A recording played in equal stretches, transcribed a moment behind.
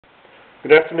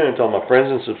Good afternoon to all my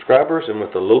friends and subscribers, and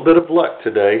with a little bit of luck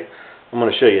today, I'm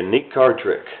going to show you a neat card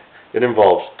trick. It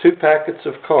involves 2 packets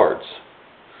of cards.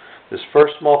 This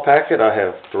first small packet, I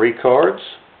have 3 cards,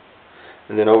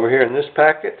 and then over here in this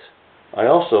packet, I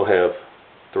also have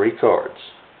 3 cards.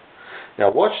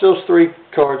 Now watch those 3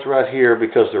 cards right here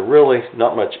because they're really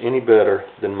not much any better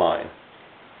than mine.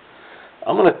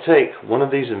 I'm going to take one of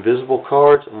these invisible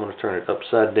cards, I'm going to turn it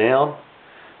upside down,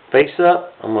 face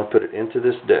up, I'm going to put it into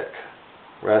this deck.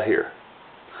 Right here,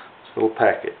 this little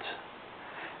packet,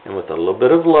 and with a little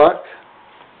bit of luck,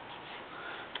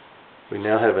 we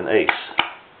now have an ace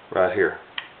right here.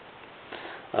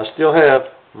 I still have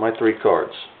my 3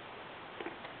 cards,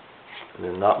 and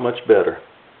they're not much better.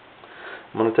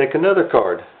 I'm going to take another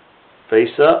card,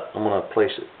 face up, I'm going to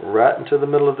place it right into the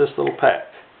middle of this little pack,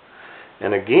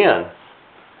 and again,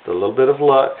 with a little bit of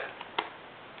luck,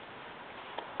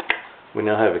 we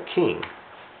now have a king.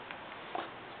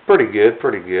 Pretty good,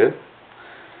 pretty good.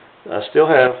 I still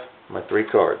have my 3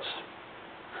 cards.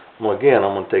 Well, again,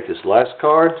 I'm going to take this last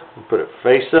card and put it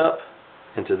face up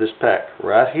into this pack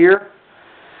right here.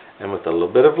 And with a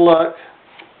little bit of luck,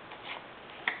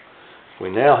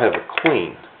 we now have a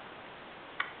queen.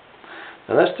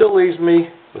 Now that still leaves me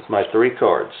with my 3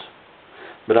 cards.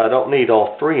 But I don't need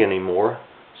all 3 anymore.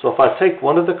 So if I take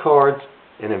one of the cards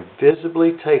and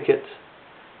invisibly take it,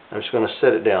 I'm just going to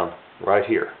set it down right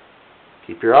here.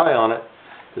 Keep your eye on it,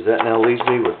 because that now leaves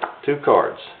me with 2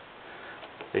 cards.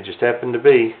 They just happen to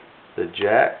be the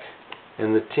Jack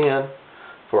and the 10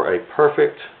 for a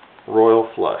perfect royal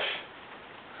flush.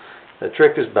 That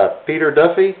trick is by Peter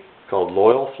Duffie, called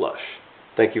Loyal Flush.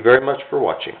 Thank you very much for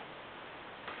watching.